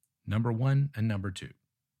Number 1 and Number 2.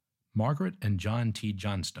 Margaret and John T.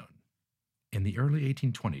 Johnstone. In the early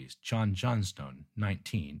 1820s, John Johnstone,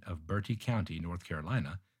 19, of Bertie County, North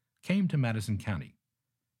Carolina, came to Madison County.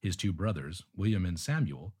 His two brothers, William and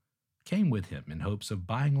Samuel, came with him in hopes of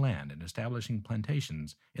buying land and establishing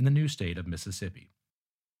plantations in the new state of Mississippi.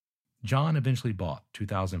 John eventually bought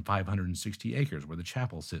 2,560 acres where the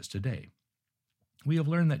chapel sits today. We have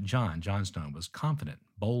learned that John Johnstone was confident,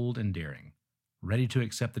 bold, and daring, ready to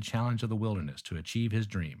accept the challenge of the wilderness to achieve his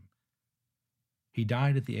dream. He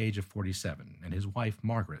died at the age of 47, and his wife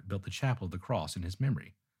Margaret built the Chapel of the Cross in his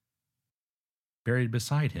memory. Buried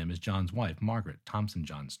beside him is John's wife Margaret Thompson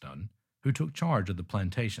Johnstone, who took charge of the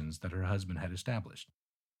plantations that her husband had established.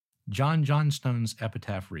 John Johnstone's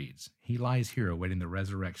epitaph reads, "He lies here awaiting the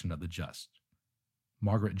resurrection of the just."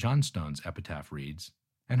 Margaret Johnstone's epitaph reads,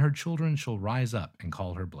 "And her children shall rise up and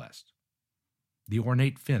call her blessed." The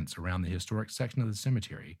ornate fence around the historic section of the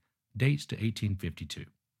cemetery dates to 1852.